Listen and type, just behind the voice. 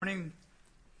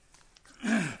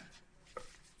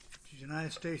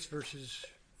United States versus,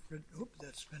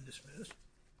 that's been dismissed.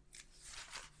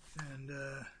 And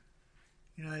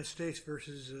United States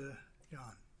versus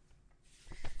John.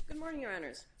 Good morning, Your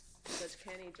Honors. Judge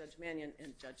Kenney, Judge Mannion,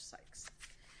 and Judge Sykes.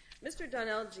 Mr.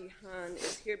 Donnell Jehan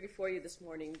is here before you this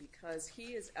morning because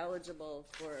he is eligible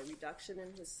for a reduction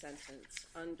in his sentence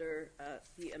under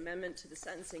the amendment to the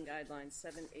Sentencing Guidelines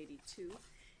 782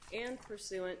 and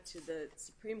pursuant to the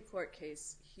Supreme Court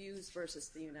case Hughes versus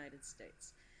the United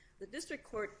States. The district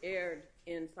court erred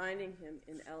in finding him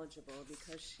ineligible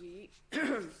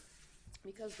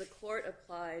because the court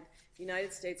applied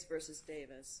United States versus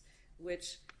Davis,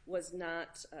 which was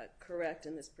not correct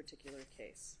in this particular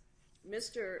case.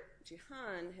 Mr.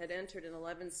 Jehan had entered an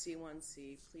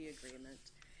 11C1C plea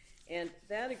agreement, and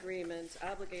that agreement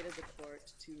obligated the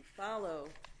court to follow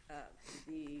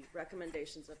the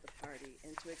recommendations of the party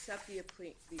and to accept the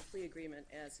plea agreement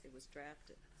as it was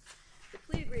drafted. The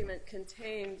plea agreement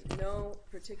contained no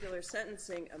particular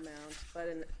sentencing amount, but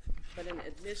an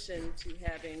admission to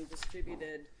having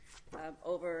distributed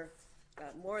over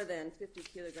more than 50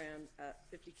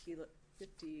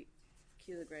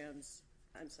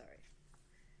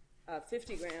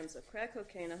 grams of crack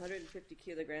cocaine, 150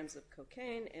 kilograms of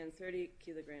cocaine, and 30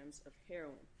 kilograms of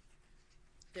heroin.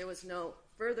 There was no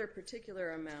further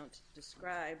particular amount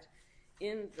described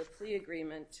in the plea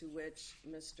agreement to which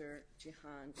Mr.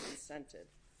 Jehan consented.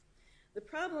 The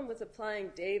problem with applying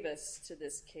Davis to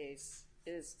this case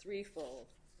is threefold.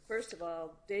 First of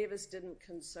all, Davis didn't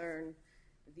concern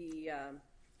the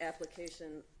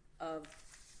application of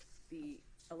the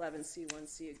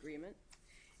 11C1C agreement.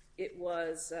 It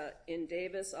was, in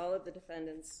Davis, all of the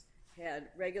defendants had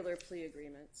regular plea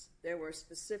agreements. There were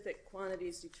specific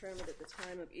quantities determined at the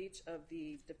time of each of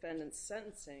the defendants'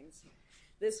 sentencings.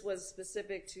 This was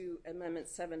specific to Amendment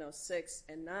 706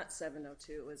 and not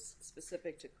 702. It was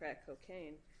specific to crack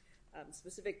cocaine.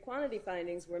 Specific quantity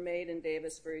findings were made in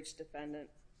Davis for each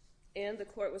defendant, and the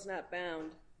court was not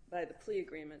bound by the plea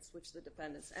agreements which the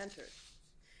defendants entered.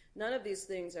 None of these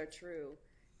things are true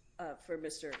for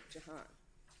Mr. Jehan.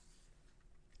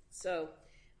 So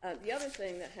the other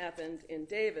thing that happened in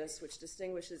Davis, which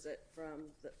distinguishes it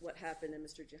from what happened in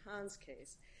Mr. Jehan's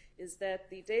case, is that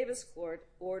the Davis court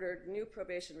ordered new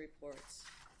probation reports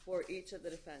for each of the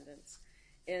defendants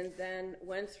and then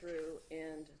went through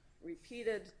and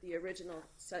repeated the original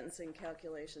sentencing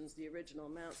calculations, the original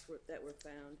amounts that were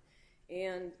found,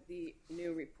 and the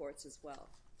new reports as well.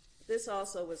 This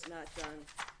also was not done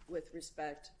with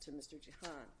respect to Mr.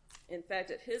 Jehan. In fact,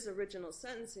 at his original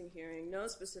sentencing hearing, no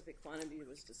specific quantity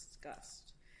was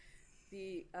discussed.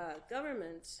 The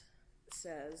government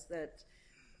says that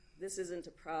this isn't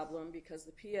a problem because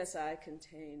the PSI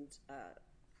contained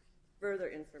further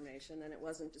information and it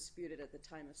wasn't disputed at the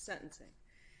time of sentencing.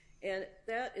 And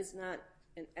that is not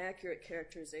an accurate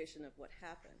characterization of what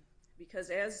happened because,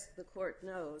 as the court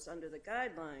knows, under the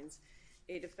guidelines,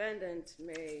 a defendant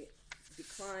may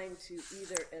decline to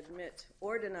either admit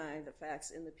or deny the facts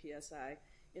in the PSI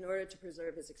in order to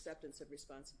preserve his acceptance of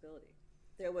responsibility.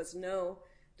 There was no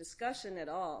discussion at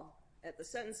all at the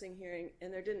sentencing hearing,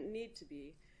 and there didn't need to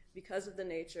be because of the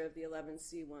nature of the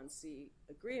 11C1C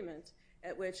agreement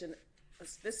at which a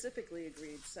specifically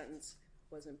agreed sentence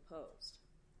was imposed.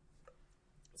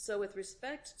 So with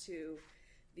respect to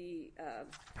the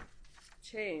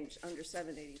change under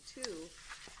 782,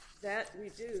 that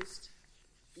reduced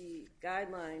the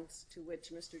guidelines to which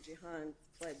Mr. Jehan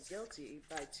pled guilty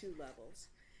by 2 levels.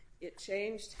 It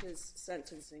changed his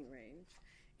sentencing range,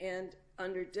 and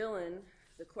under Dillon,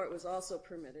 the court was also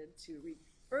permitted to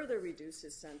further reduce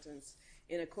his sentence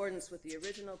in accordance with the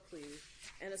original plea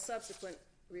and a subsequent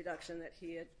reduction that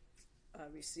he had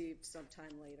received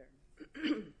sometime later.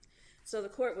 So the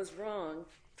court was wrong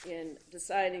in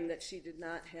deciding that she did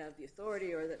not have the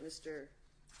authority or that Mr.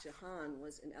 Jehan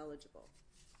was ineligible.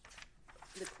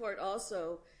 The court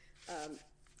also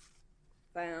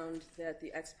found that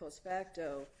the ex post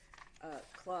facto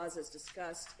clause as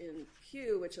discussed in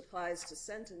Q, which applies to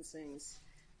sentencings,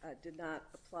 did not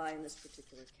apply in this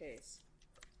particular case.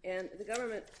 And the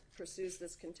government pursues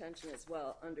this contention as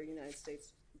well under United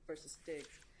States versus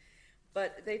Diggs.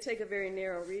 But they take a very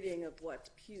narrow reading of what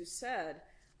Q said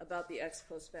about the ex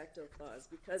post facto clause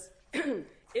because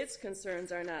its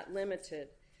concerns are not limited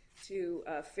to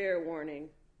fair warning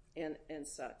and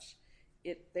such.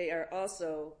 They are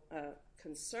also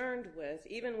concerned with,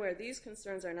 even where these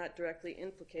concerns are not directly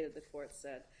implicated, the court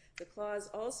said, the clause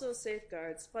also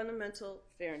safeguards fundamental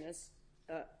fairness,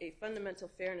 a fundamental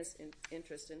fairness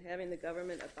interest in having the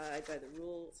government abide by the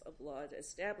rules of law it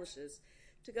establishes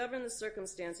to govern the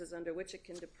circumstances under which it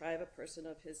can deprive a person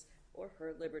of his or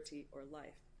her liberty or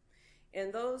life.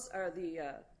 And those are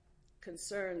the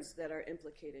concerns that are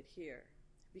implicated here.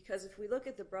 Because if we look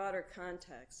at the broader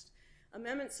context,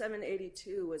 Amendment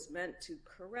 782 was meant to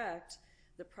correct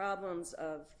the problems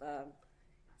of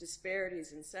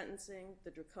disparities in sentencing,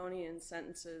 the draconian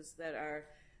sentences that are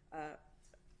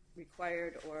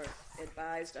required or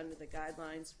advised under the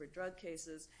guidelines for drug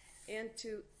cases, and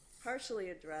to partially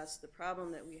address the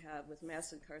problem that we have with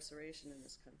mass incarceration in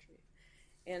this country.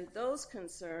 And those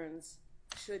concerns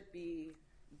should be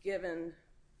given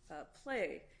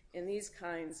play in these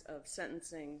kinds of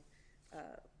sentencing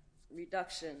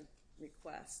reduction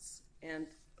requests. And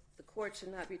the court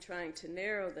should not be trying to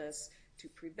narrow this to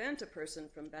prevent a person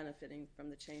from benefiting from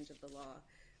the change of the law,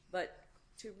 but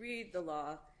to read the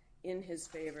law in his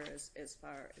favor as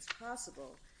far as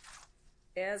possible,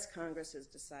 as Congress has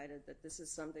decided that this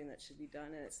is something that should be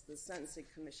done, and it's the Sentencing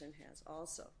Commission has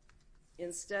also.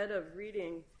 Instead of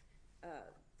reading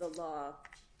the law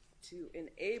to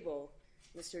enable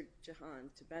Mr.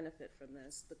 Jehan to benefit from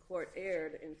this, the court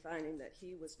erred in finding that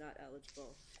he was not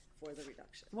eligible for the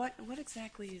reduction. What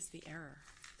exactly is the error?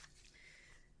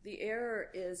 The error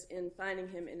is in finding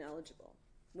him ineligible,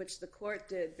 which the court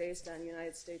did based on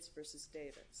United States v.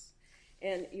 Davis.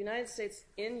 And in United States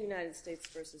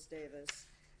v. Davis,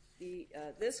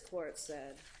 this court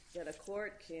said that a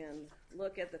court can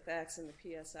look at the facts in the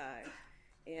PSI,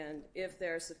 and if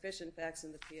there are sufficient facts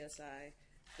in the PSI,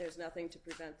 there's nothing to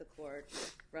prevent the court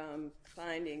from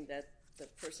finding that the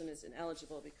person is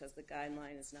ineligible because the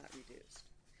guideline is not reduced.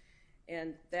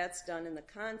 And that's done in the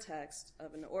context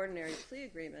of an ordinary plea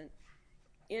agreement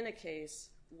in a case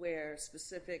where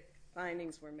specific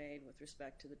findings were made with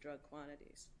respect to the drug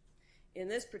quantities. In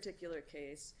this particular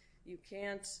case, you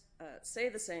can't say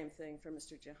the same thing for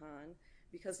Mr. Jehan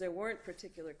because there weren't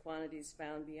particular quantities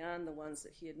found beyond the ones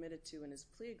that he admitted to in his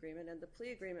plea agreement, and the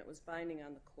plea agreement was binding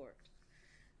on the court.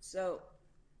 So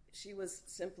she was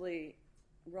simply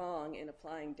wrong in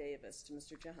applying Davis to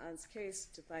Mr. Jehan's case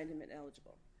to find him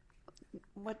ineligible.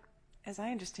 As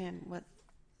I understand, what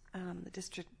the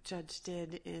district judge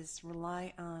did is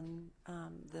rely on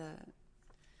the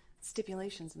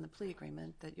stipulations in the plea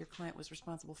agreement that your client was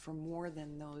responsible for more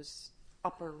than those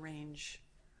upper range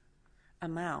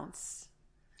amounts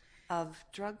of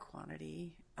drug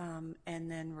quantity,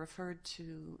 and then referred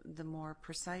to the more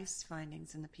precise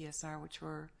findings in the PSR, which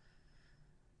were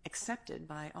accepted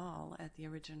by all at the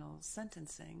original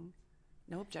sentencing.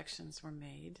 No objections were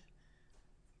made.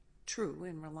 True,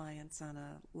 in reliance on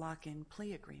a lock-in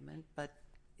plea agreement, but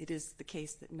it is the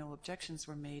case that no objections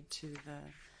were made to the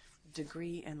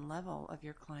degree and level of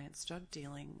your client's drug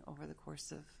dealing over the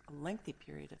course of a lengthy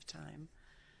period of time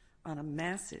on a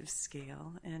massive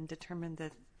scale, and determined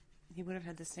that he would have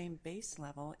had the same base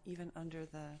level even under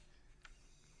the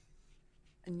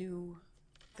new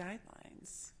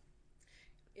guidelines,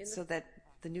 so that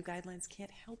the new guidelines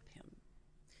can't help him.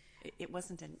 It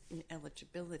wasn't an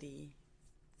ineligibility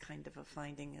kind of a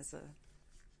finding as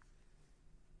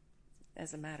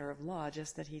a matter of law,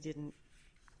 just that he didn't,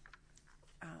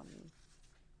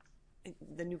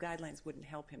 the new guidelines wouldn't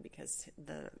help him because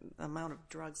the amount of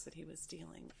drugs that he was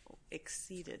dealing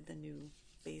exceeded the new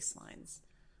baselines.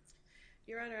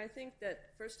 Your Honor, I think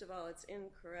that, first of all, it's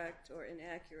incorrect or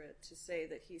inaccurate to say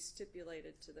that he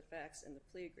stipulated to the facts in the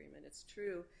plea agreement. It's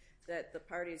true that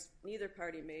neither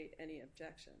party made any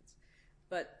objections,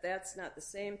 but that's not the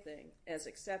same thing as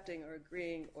accepting or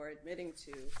agreeing or admitting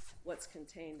to what's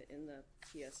contained in the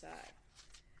PSI.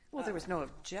 Well, there was no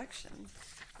objection.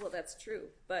 Well, that's true,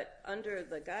 but under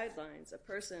the guidelines, a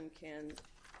person can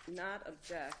not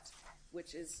object,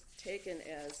 which is taken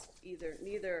as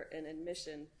neither an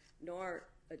admission nor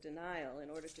a denial in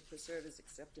order to preserve his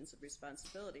acceptance of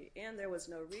responsibility. And there was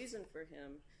no reason for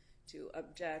him to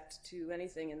object to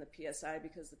anything in the PSI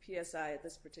because the PSI at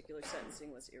this particular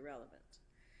sentencing was irrelevant.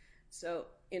 So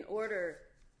in order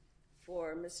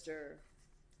for Mr.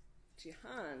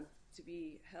 Jehan to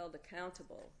be held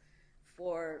accountable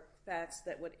for facts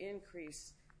that would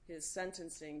increase his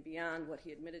sentencing beyond what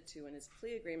he admitted to in his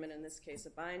plea agreement, in this case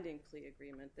a binding plea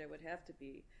agreement, there would have to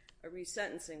be a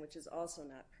resentencing, which is also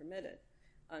not permitted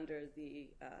under the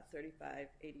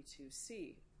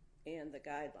 3582C and the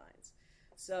guidelines.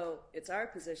 So it's our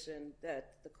position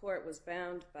that the court was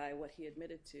bound by what he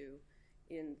admitted to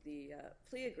in the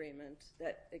plea agreement,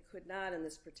 that it could not in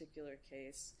this particular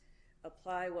case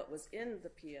apply what was in the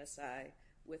PSI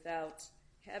without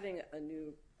having a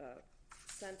new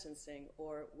sentencing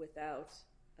or without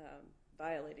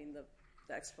violating the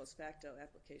ex post facto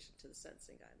application to the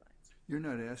sentencing guidelines. You're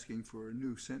not asking for a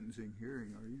new sentencing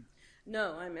hearing, are you?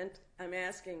 No, I'm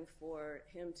asking for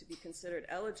him to be considered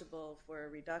eligible for a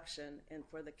reduction and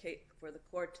for the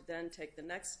court to then take the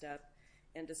next step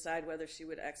and decide whether she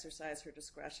would exercise her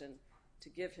discretion to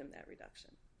give him that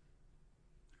reduction.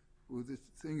 Well, the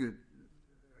thing that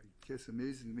I guess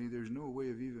amazes me, there's no way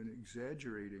of even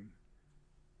exaggerating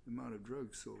the amount of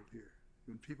drugs sold here.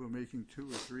 When people are making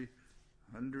 $200,000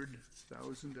 or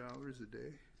 $300,000 a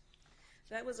day.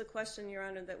 That was a question, Your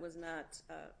Honor, that was not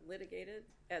litigated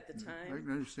at the time. I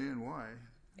can understand why.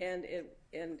 And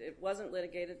it wasn't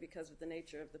litigated because of the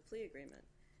nature of the plea agreement.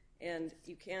 And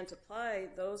you can't apply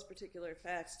those particular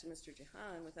facts to Mr.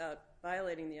 Jehan without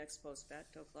violating the ex post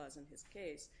facto clause in his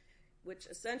case, which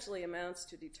essentially amounts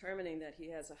to determining that he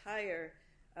has a higher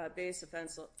base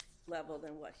offense level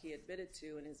than what he admitted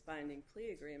to in his binding plea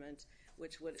agreement,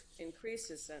 which would increase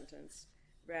his sentence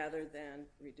rather than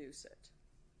reduce it.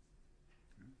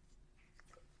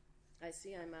 I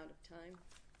see I'm out of time.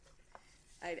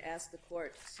 I'd ask the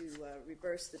court to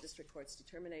reverse the district court's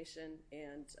determination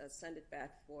and send it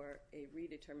back for a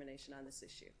redetermination on this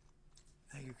issue.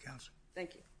 Thank you, counsel.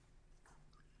 Thank you.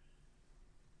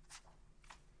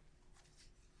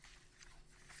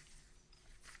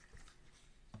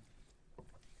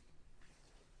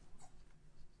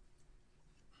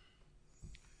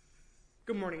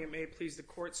 Good morning. It may please the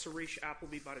court. Suresh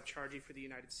Appleby Bhattacharjee for the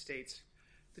United States.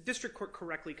 The district court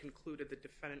correctly concluded the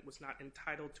defendant was not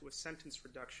entitled to a sentence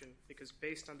reduction because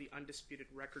based on the undisputed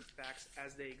record facts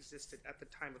as they existed at the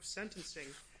time of sentencing,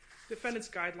 defendant's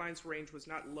guidelines range was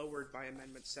not lowered by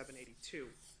Amendment 782.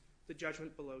 The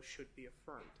judgment below should be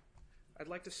affirmed. I'd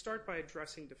like to start by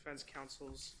addressing defense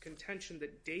counsel's contention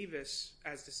that Davis,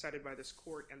 as decided by this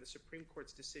court, and the Supreme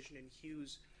Court's decision in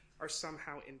Hughes are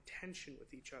somehow in tension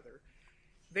with each other.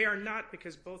 They are not,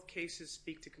 because both cases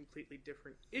speak to completely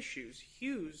different issues.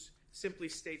 Hughes simply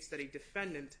states that a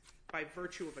defendant, by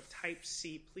virtue of a Type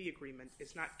C plea agreement,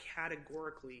 is not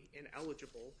categorically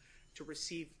ineligible to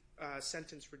receive a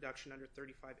sentence reduction under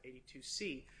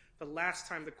 3582C. The last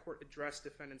time the court addressed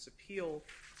defendant's appeal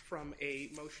from a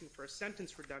motion for a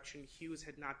sentence reduction, Hughes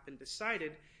had not been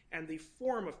decided, and the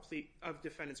form of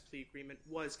defendant's plea agreement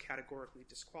was categorically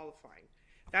disqualifying.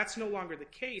 That's no longer the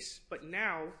case, but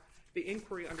now the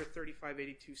inquiry under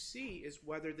 3582C is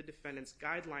whether the defendant's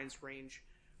guidelines range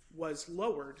was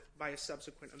lowered by a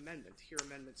subsequent amendment, here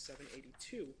Amendment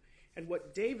 782. And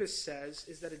what Davis says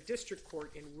is that a district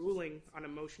court, in ruling on a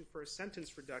motion for a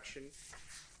sentence reduction,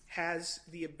 has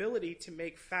the ability to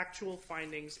make factual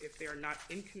findings if they are not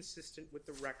inconsistent with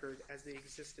the record as they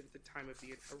existed at the time of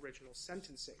the original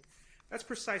sentencing. That's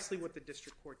precisely what the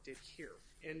district court did here.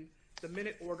 In the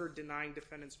minute order denying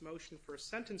defendant's motion for a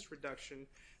sentence reduction,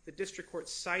 the district court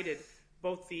cited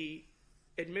both the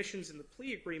admissions in the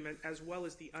plea agreement as well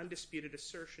as the undisputed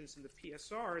assertions in the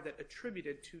PSR that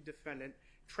attributed to defendant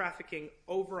trafficking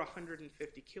over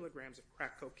 150 kilograms of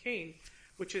crack cocaine,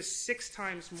 which is 6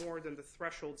 times more than the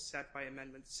threshold set by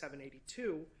Amendment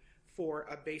 782 for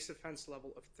a base offense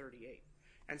level of 38.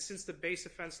 And since the base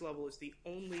offense level is the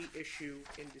only issue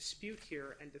in dispute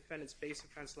here and defendant's base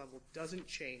offense level doesn't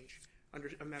change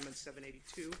under Amendment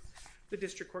 782, the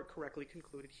district court correctly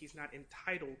concluded he's not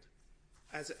entitled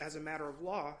as a matter of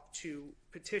law to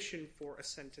petition for a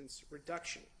sentence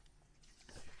reduction.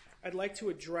 I'd like to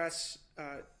address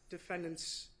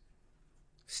defendant's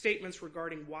statements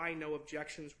regarding why no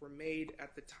objections were made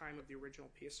at the time of the original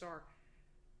PSR.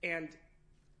 And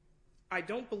I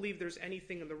don't believe there's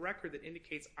anything in the record that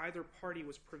indicates either party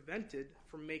was prevented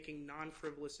from making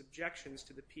non-frivolous objections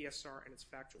to the PSR and its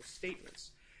factual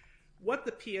statements. What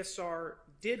the PSR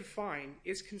did find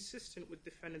is consistent with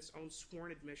defendant's own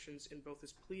sworn admissions in both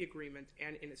his plea agreement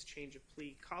and in his change of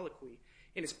plea colloquy.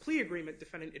 In his plea agreement,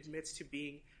 defendant admits to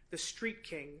being the street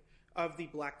king of the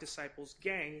Black Disciples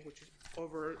gang, which is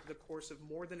over the course of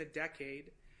more than a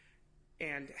decade,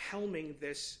 and helming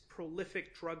this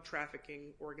prolific drug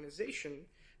trafficking organization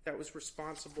that was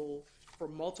responsible for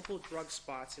multiple drug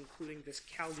spots, including this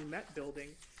Calumet building,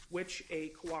 which a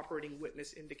cooperating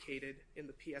witness indicated in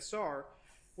the PSR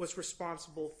was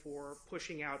responsible for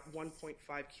pushing out 1.5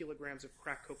 kilograms of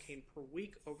crack cocaine per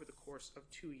week over the course of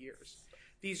 2 years.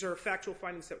 These are factual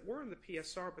findings that were in the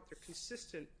PSR, but they're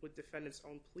consistent with defendant's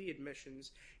own plea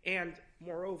admissions, and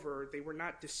moreover, they were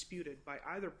not disputed by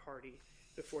either party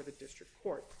before the district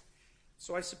court.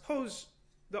 So I suppose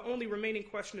the only remaining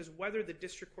question is whether the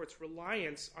district court's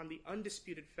reliance on the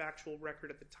undisputed factual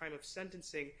record at the time of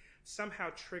sentencing somehow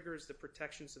triggers the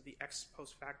protections of the ex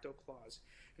post facto clause.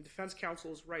 And defense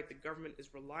counsel is right. The government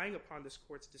is relying upon this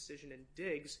court's decision in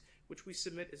Diggs, which we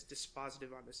submit as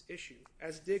dispositive on this issue.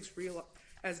 As Diggs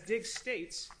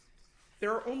states,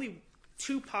 There are only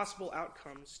two possible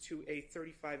outcomes to a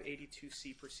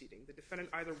 3582C proceeding. The defendant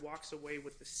either walks away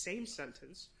with the same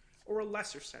sentence or a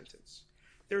lesser sentence.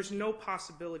 There's no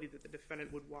possibility that the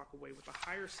defendant would walk away with a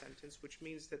higher sentence, which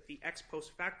means that the ex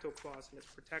post facto clause and its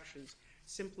protections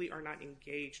simply are not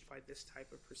engaged by this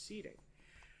type of proceeding.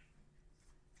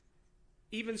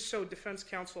 Even so, defense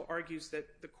counsel argues that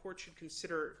the court should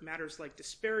consider matters like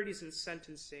disparities in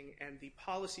sentencing and the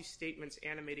policy statements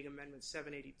animating Amendment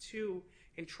 782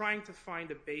 in trying to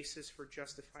find a basis for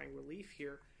justifying relief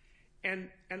here. And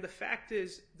the fact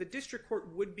is, the district court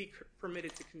would be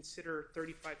permitted to consider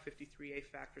 3553A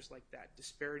factors like that,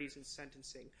 disparities in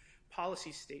sentencing,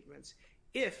 policy statements,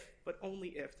 if, but only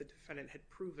if, the defendant had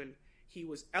proven he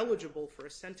was eligible for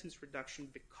a sentence reduction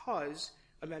because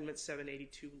Amendment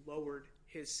 782 lowered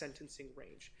his sentencing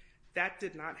range. That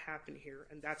did not happen here,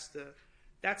 and that's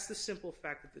the simple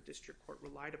fact that the district court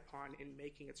relied upon in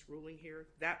making its ruling here.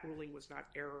 That ruling was not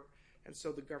error, and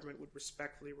so the government would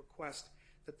respectfully request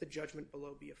that the judgment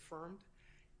below be affirmed.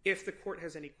 If the court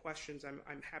has any questions,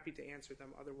 I'm happy to answer them.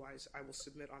 Otherwise, I will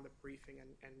submit on the briefing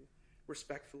and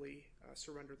respectfully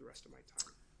surrender the rest of my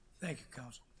time. Thank you,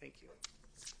 counsel. Thank you.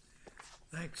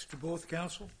 Thanks to both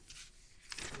counsel.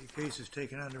 The case is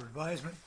taken under advisement.